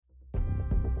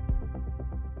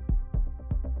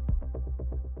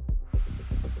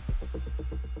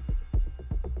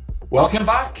Welcome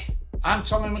back. I'm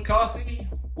Tommy McCarthy.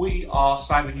 We are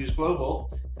Cyber News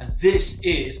Global, and this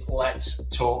is Let's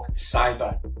Talk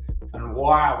Cyber. And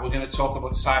wow, we're going to talk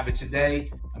about cyber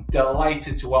today. I'm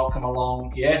delighted to welcome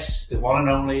along, yes, the one and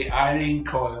only Irene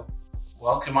Coyle.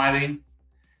 Welcome, Irene.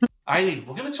 Irene,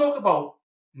 we're going to talk about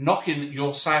knocking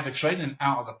your cyber training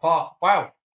out of the park.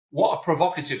 Wow, what a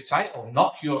provocative title,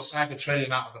 knock your cyber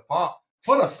training out of the park.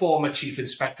 For a former Chief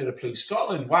Inspector of Police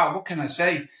Scotland. Wow, what can I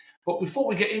say? But before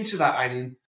we get into that,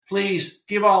 Irene, please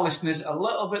give our listeners a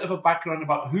little bit of a background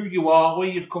about who you are, where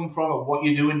you've come from, and what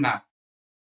you're doing now.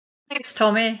 Thanks,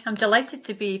 Tommy. I'm delighted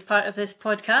to be part of this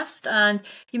podcast. And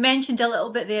you mentioned a little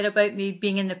bit there about me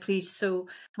being in the police. So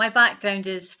my background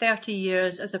is 30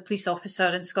 years as a police officer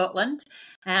in Scotland.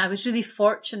 I was really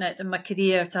fortunate in my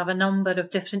career to have a number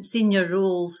of different senior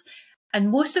roles.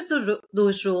 And most of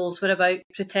those roles were about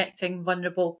protecting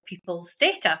vulnerable people's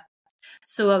data.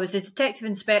 So I was a detective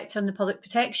inspector in the Public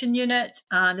Protection Unit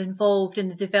and involved in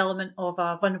the development of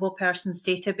a vulnerable persons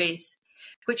database,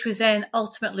 which was then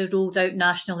ultimately rolled out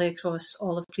nationally across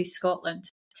all of Police Scotland.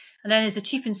 And then as a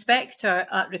Chief Inspector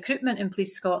at Recruitment in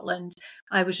Police Scotland,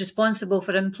 I was responsible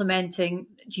for implementing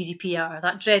GDPR,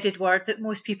 that dreaded word that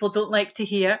most people don't like to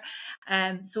hear.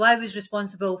 So I was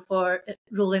responsible for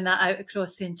rolling that out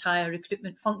across the entire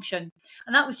recruitment function.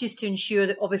 And that was just to ensure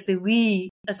that obviously we,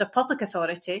 as a public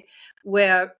authority,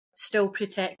 were still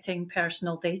protecting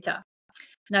personal data.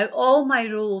 Now, all my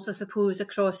roles, I suppose,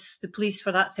 across the police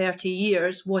for that 30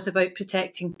 years was about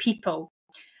protecting people.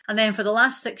 And then for the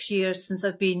last 6 years since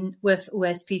I've been with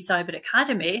OSP Cyber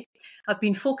Academy, I've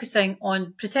been focusing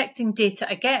on protecting data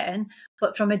again,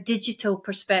 but from a digital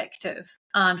perspective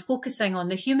and focusing on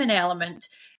the human element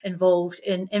involved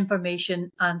in information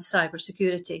and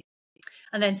cybersecurity.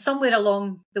 And then somewhere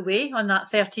along the way on that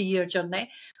 30-year journey,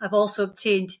 I've also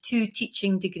obtained 2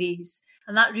 teaching degrees.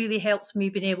 And that really helps me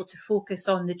being able to focus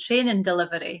on the training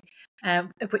delivery,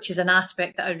 which is an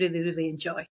aspect that I really, really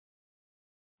enjoy.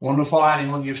 Wonderful,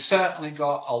 Irene. Well, you've certainly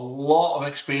got a lot of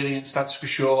experience, that's for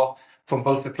sure, from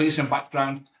both the policing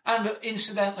background and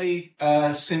incidentally,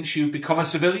 since you've become a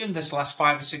civilian this last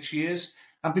 5 or 6 years.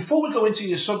 And before we go into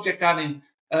your subject, Irene,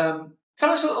 tell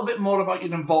us a little bit more about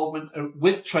your involvement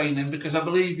with training, because I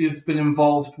believe you've been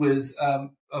involved with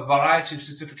a variety of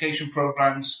certification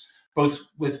programs, both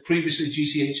with previously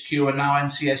GCHQ and now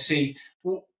NCSC.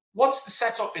 What's the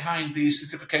setup behind these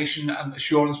certification and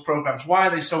assurance programs? Why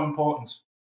are they so important?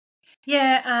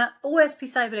 Yeah, OSP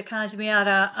Cyber Academy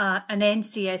are an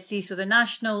NCSC, so the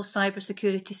National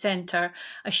Cybersecurity Centre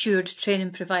Assured Training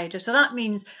Provider. So that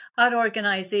means our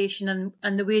organisation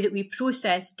and the way that we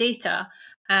process data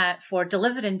for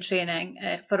delivering training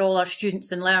for all our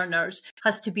students and learners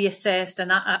has to be assessed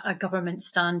and at a government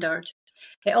standard.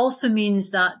 It also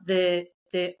means that the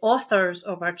authors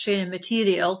of our training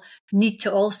material need to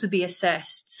also be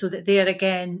assessed so that they are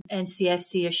again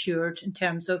NCSC assured in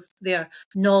terms of their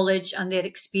knowledge and their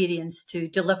experience to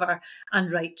deliver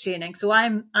and write training. So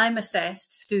I'm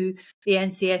assessed through the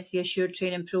NCSC assured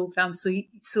training programme.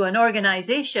 So an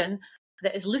organisation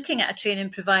that is looking at a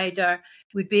training provider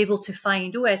would be able to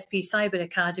find OSP Cyber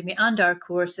Academy and our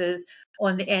courses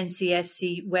on the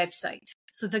NCSC website.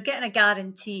 So they're getting a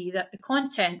guarantee that the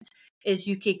content is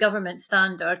UK government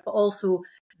standard, but also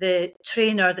the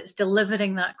trainer that's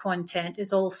delivering that content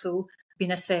is also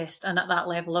being assessed and at that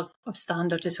level of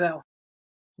standard as well.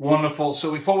 Wonderful.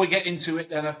 So before we get into it,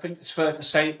 then I think it's fair to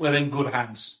say we're in good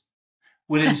hands.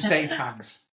 We're in safe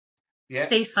hands. Yeah,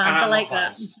 safe hands. I like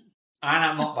that. And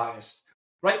I'm not biased.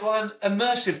 Right. Well,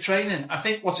 immersive training. I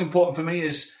think what's important for me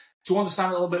is to understand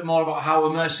a little bit more about how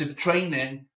immersive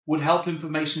training would help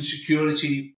information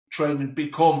security training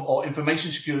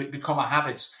information security become a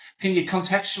habit. Can you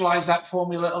contextualize that for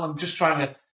me a little? I'm just trying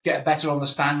to get a better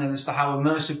understanding as to how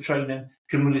immersive training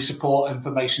can really support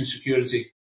information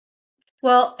security.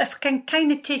 Well, if I can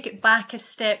kind of take it back a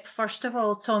step, first of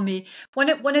all, Tommy, one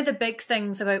of the big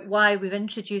things about why we've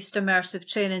introduced immersive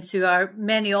training to our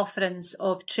many offerings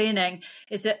of training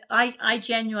is that I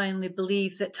genuinely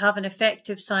believe that to have an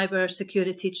effective cyber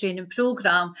security training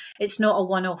programme, it's not a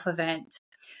one-off event.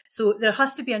 So there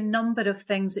has to be a number of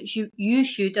things that you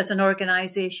should, as an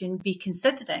organisation, be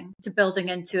considering to building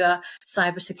into a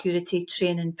cybersecurity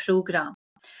training programme.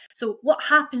 So what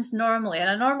happens normally in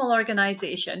a normal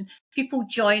organisation, people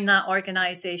join that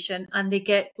organisation and they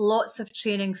get lots of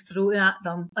training thrown at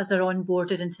them as they're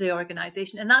onboarded into the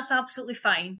organisation. And that's absolutely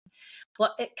fine.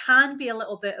 But it can be a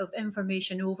little bit of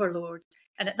information overload.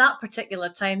 And at that particular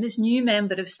time, this new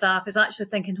member of staff is actually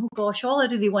thinking, oh gosh, all I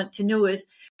really want to know is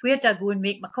where do I go and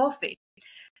make my coffee?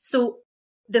 So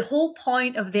the whole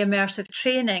point of the immersive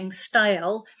training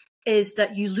style is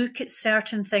that you look at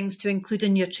certain things to include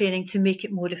in your training to make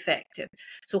it more effective.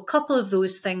 So a couple of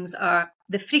those things are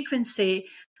the frequency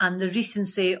and the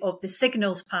recency of the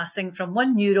signals passing from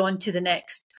one neuron to the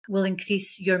next will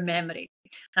increase your memory.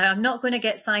 Now, I'm not going to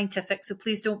get scientific, so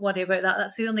please don't worry about that.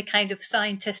 That's the only kind of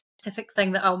scientific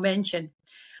thing that I'll mention.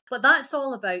 But that's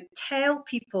all about tell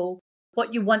people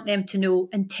what you want them to know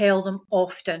and tell them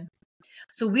often.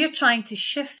 So we're trying to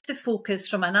shift the focus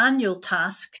from an annual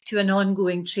task to an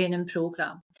ongoing training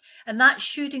programme. And that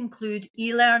should include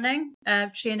e-learning,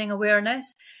 training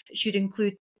awareness. It should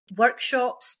include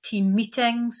workshops, team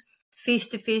meetings,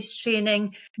 face-to-face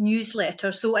training,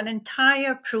 newsletters. So an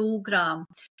entire programme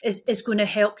is going to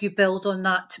help you build on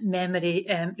that memory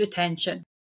retention.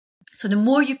 So the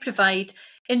more you provide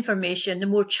information, the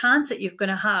more chance that you're going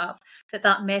to have that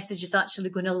that message is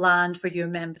actually going to land for your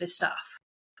member of staff.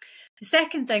 The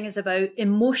second thing is about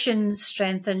emotions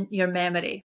strengthen your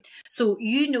memory. So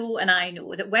you know and I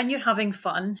know that when you're having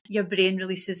fun, your brain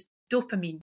releases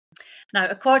dopamine. Now,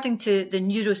 according to the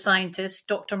neuroscientist,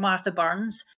 Dr. Martha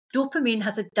Burns, dopamine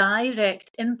has a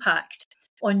direct impact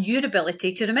on your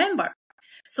ability to remember.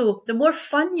 So the more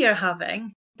fun you're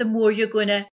having, the more you're going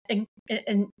to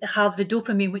have the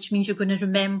dopamine, which means you're going to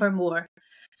remember more.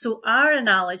 So our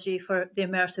analogy for the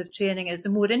immersive training is the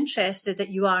more interested that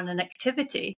you are in an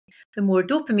activity, the more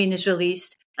dopamine is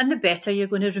released and the better you're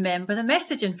going to remember the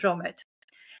messaging from it.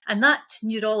 And that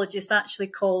neurologist actually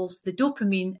calls the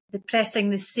dopamine the pressing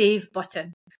the save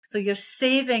button. So you're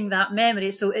saving that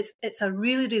memory. So it's a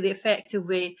really, really effective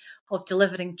way of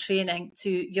delivering training to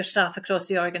your staff across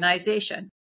the organisation.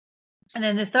 And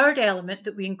then the third element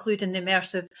that we include in the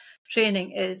immersive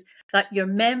training is that your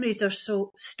memories are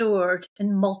stored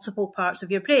in multiple parts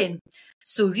of your brain.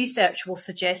 So research will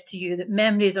suggest to you that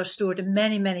memories are stored in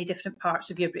many, many different parts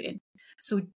of your brain.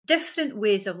 So different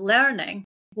ways of learning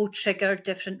will trigger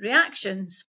different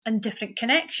reactions and different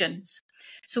connections.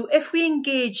 So if we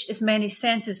engage as many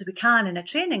senses as we can in a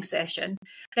training session,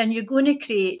 then you're going to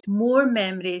create more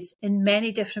memories in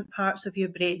many different parts of your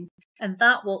brain. And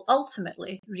that will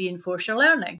ultimately reinforce your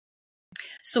learning.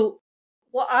 So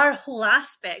what our whole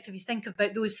aspect, if you think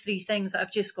about those three things that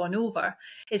I've just gone over,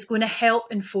 is going to help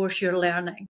enforce your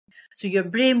learning. So your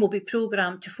brain will be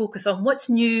programmed to focus on what's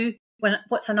new,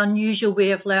 what's an unusual way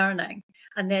of learning.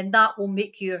 And then that will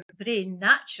make your brain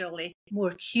naturally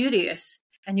more curious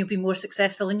and you'll be more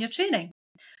successful in your training.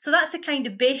 So that's the kind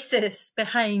of basis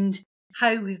behind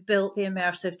how we've built the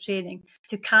immersive training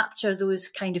to capture those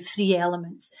kind of three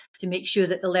elements to make sure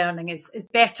that the learning is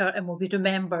better and will be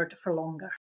remembered for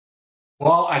longer.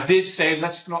 Well, I did say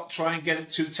let's not try and get it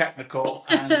too technical,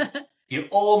 and you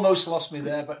almost lost me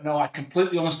there, but no, I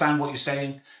completely understand what you're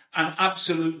saying. And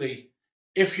absolutely,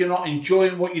 if you're not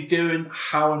enjoying what you're doing,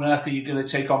 how on earth are you going to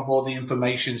take on board the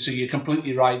information? So you're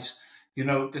completely right. You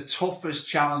know, the toughest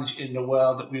challenge in the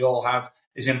world that we all have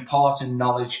is imparting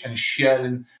knowledge and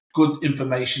sharing good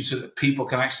information so that people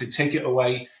can actually take it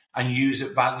away and use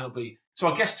it valuably. So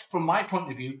I guess from my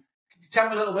point of view, can you tell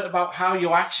me a little bit about how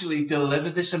you actually deliver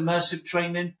this immersive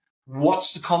training?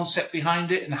 What's the concept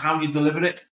behind it and how you deliver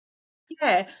it?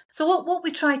 Yeah. So what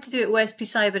we try to do at OSP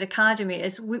Cyber Academy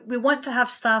is we want to have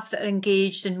staff that are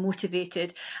engaged and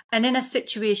motivated, and in a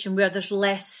situation where there's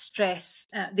less stress,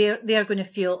 they're going to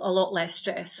feel a lot less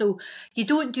stress. So you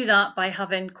don't do that by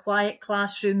having quiet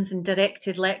classrooms and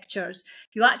directed lectures.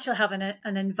 You actually have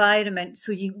an environment.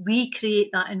 So we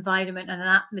create that environment and an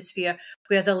atmosphere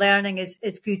where the learning is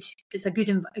good. It's a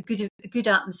good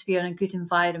atmosphere and a good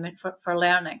environment for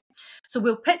learning. So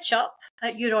we'll pitch up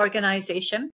at your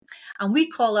organisation, and we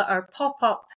call it our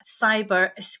pop-up cyber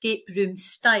escape room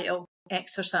style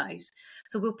exercise.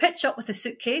 So we'll pitch up with a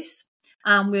suitcase,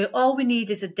 and all we need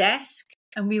is a desk,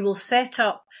 and we will set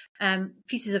up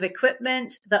pieces of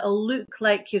equipment that'll look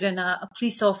like you're in a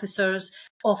police officer's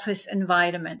office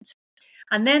environment.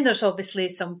 And then there's obviously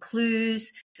some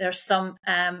clues. There's some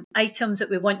items that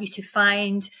we want you to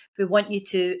find. We want you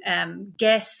to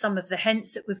guess some of the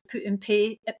hints that we've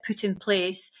put in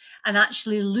place and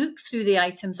actually look through the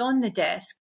items on the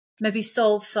desk, maybe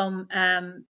solve some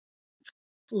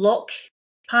lock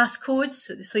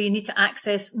passcodes. So you need to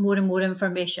access more and more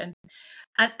information.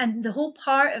 And the whole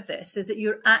part of this is that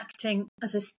you're acting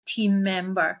as a team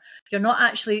member. You're not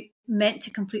actually meant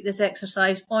to complete this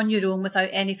exercise on your own without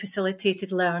any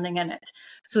facilitated learning in it.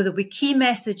 So there'll be key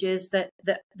messages that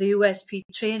the OSP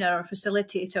trainer or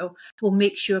facilitator will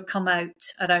make sure come out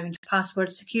around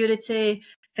password security,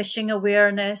 phishing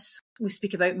awareness. We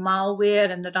speak about malware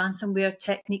and the ransomware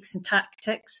techniques and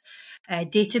tactics,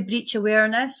 data breach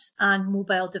awareness, and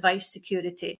mobile device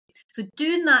security. So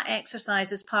doing that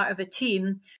exercise as part of a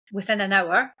team within an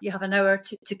hour, you have an hour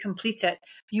to complete it,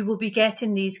 you will be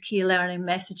getting these key learning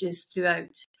messages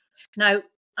throughout. Now,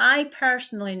 I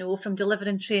personally know from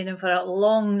delivering training for a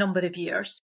long number of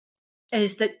years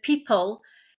is that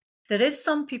there is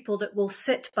some people that will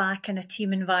sit back in a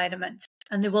team environment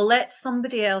and they will let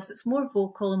somebody else that's more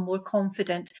vocal and more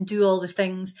confident do all the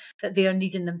things that they are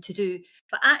needing them to do.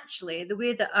 But actually, the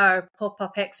way that our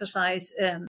pop-up exercise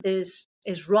is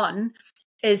run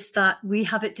is that we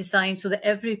have it designed so that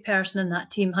every person in that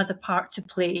team has a part to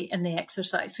play in the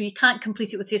exercise. So you can't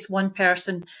complete it with just one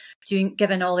person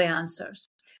giving all the answers.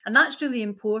 And that's really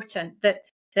important that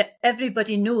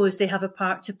everybody knows they have a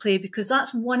part to play, because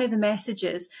that's one of the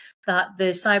messages that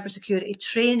the cybersecurity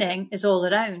training is all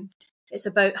around. It's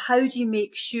about how do you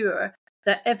make sure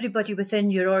that everybody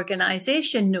within your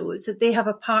organisation knows that they have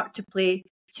a part to play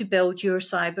to build your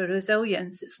cyber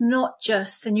resilience. It's not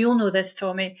just, and you'll know this,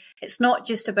 Tommy, it's not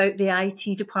just about the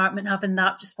IT department having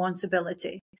that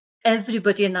responsibility.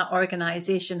 Everybody in that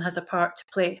organisation has a part to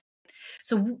play.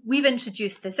 So we've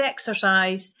introduced this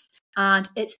exercise, and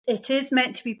it is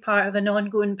meant to be part of an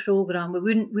ongoing programme.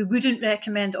 We wouldn't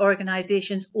recommend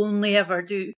organisations only ever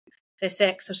do this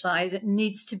exercise. It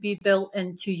needs to be built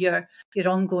into your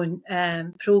ongoing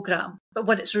programme. But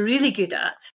what it's really good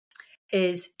at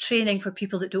is training for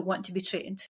people that don't want to be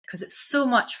trained, because it's so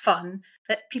much fun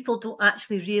that people don't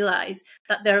actually realise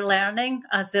that they're learning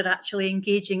as they're actually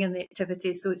engaging in the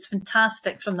activity. So it's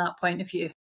fantastic from that point of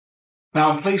view. Now,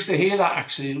 I'm pleased to hear that,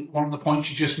 actually. One of the points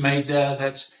you just made there,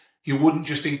 that you wouldn't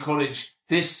just encourage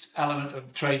this element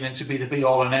of training to be the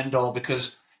be-all and end-all,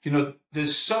 because,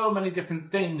 there's so many different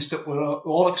things that we're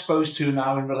all exposed to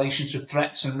now in relation to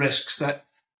threats and risks, that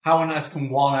how on earth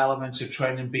can one element of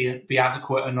training be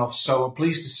adequate enough? So I'm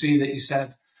pleased to see that you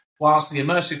said, whilst the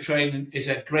immersive training is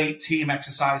a great team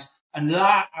exercise, and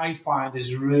that I find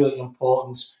is really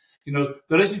important.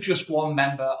 There isn't just one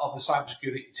member of the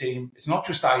cybersecurity team. It's not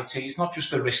just IT. It's not just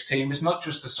the risk team. It's not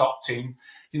just the SOC team.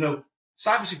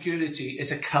 Cybersecurity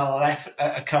is a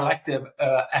collective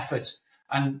effort,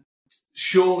 and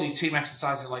surely team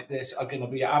exercises like this are going to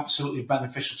be absolutely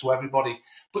beneficial to everybody.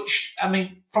 But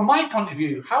from my point of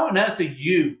view, how on earth are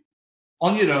you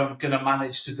on your own going to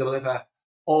manage to deliver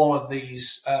all of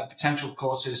these potential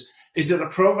courses? Is there a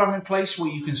program in place where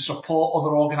you can support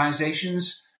other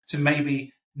organizations to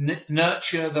maybe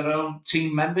nurture their own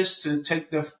team members to take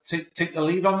the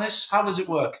lead on this? How does it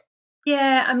work?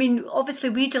 Yeah, obviously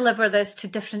we deliver this to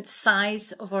different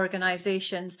size of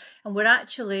organisations, and we're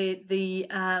actually the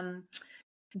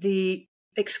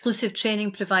exclusive training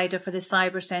provider for the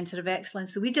Cyber Centre of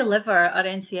Excellence. So we deliver our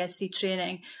NCSC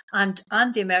training and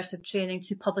the immersive training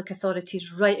to public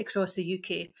authorities right across the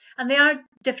UK. And there are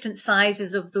different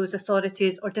sizes of those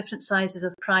authorities or different sizes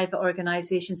of private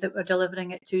organisations that we're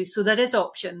delivering it to. So there is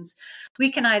options. We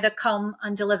can either come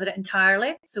and deliver it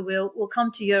entirely. So we'll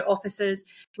come to your offices,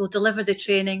 we'll deliver the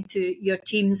training to your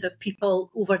teams of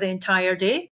people over the entire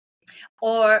day.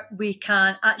 Or we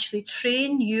can actually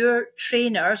train your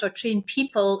trainers or train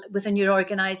people within your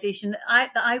organisation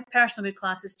that I personally would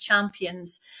class as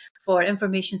champions for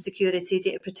information security,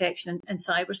 data protection and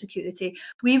cyber security.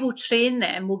 We will train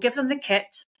them, we'll give them the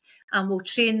kit, and we'll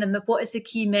train them at what is the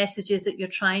key messages that you're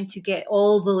trying to get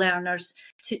all the learners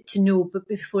to know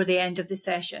before the end of the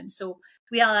session. So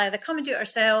we'll either come and do it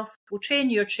ourselves, we'll train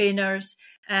your trainers,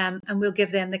 and we'll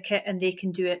give them the kit and they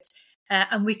can do it.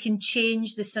 And we can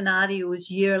change the scenarios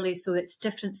yearly, so it's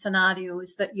different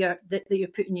scenarios that you're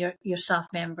putting your staff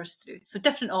members through. So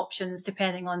different options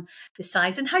depending on the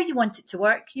size and how you want it to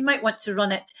work. You might want to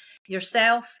run it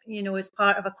yourself, as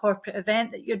part of a corporate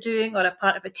event that you're doing, or a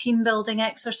part of a team building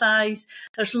exercise.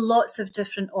 There's lots of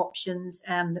different options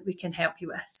that we can help you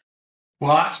with.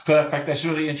 Well, that's perfect. That's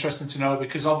really interesting to know,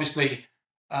 because obviously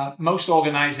most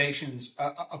organisations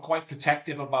are quite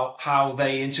protective about how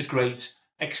they integrate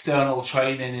external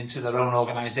training into their own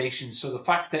organizations. So the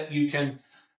fact that you can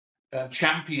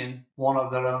champion one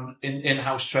of their own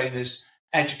in-house trainers,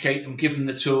 educate them, give them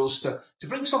the tools to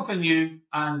bring something new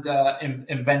and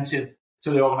inventive to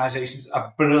the organizations,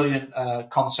 a brilliant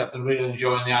concept, and really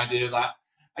enjoying the idea of that.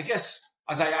 I guess,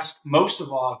 as I ask most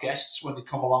of our guests when they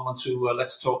come along onto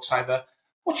Let's Talk Cyber,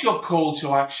 what's your call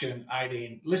to action,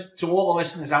 Irene? Listen to all the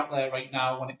listeners out there right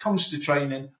now. When it comes to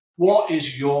training, what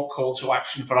is your call to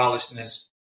action for our listeners?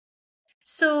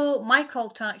 So my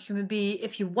call to action would be,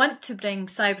 if you want to bring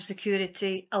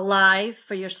cybersecurity alive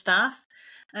for your staff,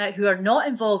 who are not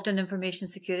involved in information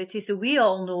security. So we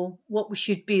all know what we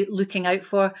should be looking out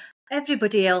for.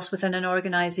 Everybody else within an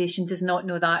organisation does not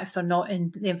know that if they're not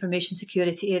in the information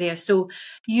security area. So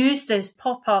use this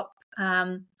pop-up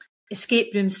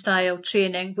escape room style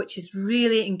training, which is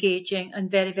really engaging and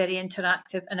very, very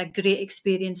interactive and a great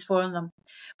experience for them.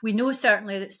 We know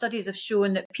certainly that studies have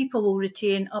shown that people will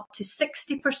retain up to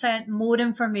 60% more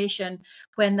information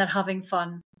when they're having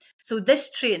fun. So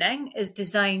this training is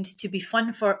designed to be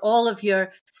fun for all of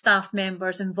your staff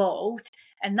members involved,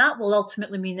 and that will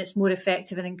ultimately mean it's more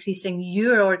effective in increasing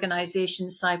your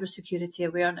organisation's cybersecurity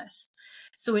awareness.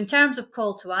 So in terms of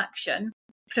call to action,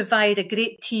 provide a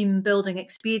great team building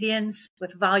experience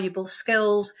with valuable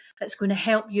skills that's going to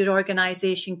help your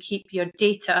organisation keep your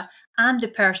data and the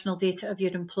personal data of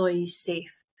your employees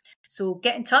safe. So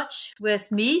get in touch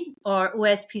with me or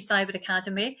OSP Cyber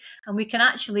Academy, and we can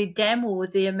actually demo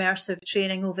the immersive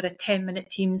training over a 10-minute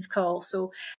Teams call.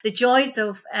 So the joys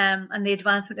of and the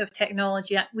advancement of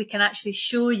technology, we can actually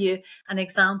show you an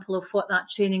example of what that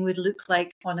training would look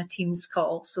like on a Teams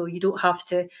call. So you don't have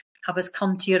to have us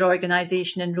come to your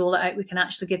organisation and roll it out. We can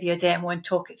actually give you a demo and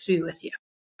talk it through with you.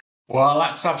 Well,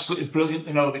 that's absolutely brilliant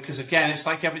to know, because again, it's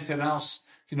like everything else,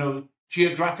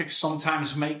 geographics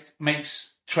sometimes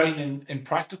makes training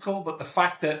impractical, but the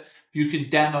fact that you can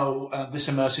demo this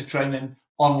immersive training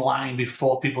online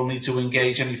before people need to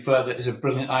engage any further is a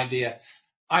brilliant idea.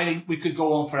 I think we could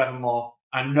go on forevermore.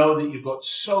 I know that you've got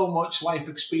so much life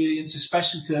experience,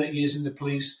 especially 30 years in the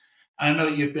police. I know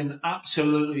you've been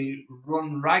absolutely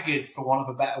run ragged, for want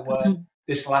of a better word,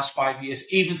 this last 5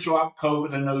 years. Even throughout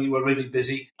COVID, I know you were really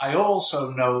busy. I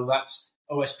also know that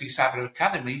OSP Cyber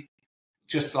Academy,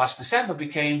 just last December,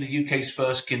 became the UK's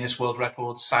first Guinness World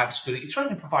Records cybersecurity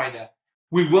training provider.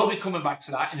 We will be coming back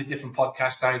to that in a different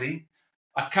podcast, Irene.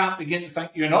 I can't begin to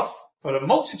thank you enough for a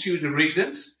multitude of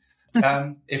reasons.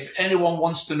 If anyone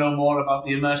wants to know more about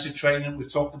the immersive training we've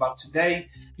talked about today,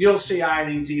 you'll see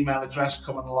Irene's email address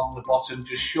coming along the bottom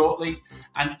just shortly.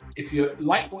 And if you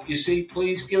like what you see,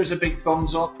 please give us a big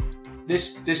thumbs up.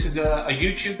 This is a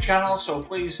YouTube channel, so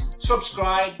please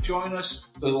subscribe, join us.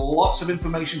 There's lots of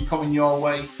information coming your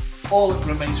way. All that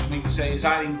remains for me to say is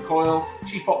Irene Coyle,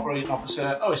 Chief Operating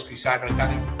Officer, OSP Cyber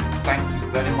Academy. Thank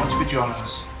you very much for joining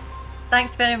us.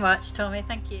 Thanks very much, Tommy.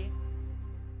 Thank you.